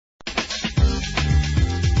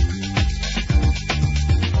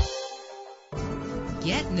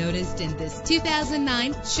noticed in this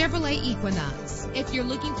 2009 Chevrolet Equinox. If you're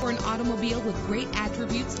looking for an automobile with great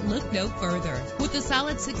attributes, look no further. With a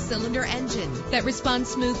solid 6-cylinder engine that responds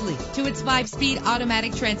smoothly to its 5-speed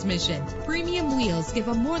automatic transmission, premium wheels give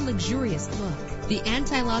a more luxurious look. The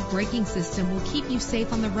anti-lock braking system will keep you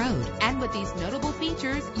safe on the road. And with these notable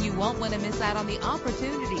features, you won't want to miss out on the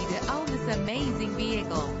opportunity to own this amazing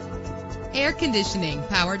vehicle. Air conditioning,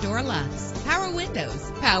 power door locks, power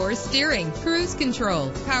windows, power steering, cruise control,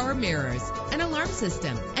 power mirrors, an alarm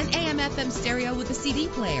system, an AM/FM stereo with a CD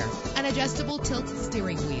player, an adjustable tilt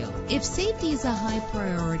steering wheel. If safety is a high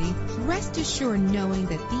priority, rest assured knowing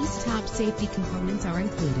that these top safety components are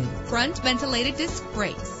included: front ventilated disc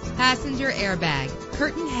brakes, passenger airbag,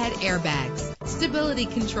 curtain head airbags, stability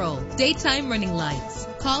control, daytime running lights.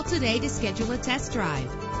 Call today to schedule a test drive.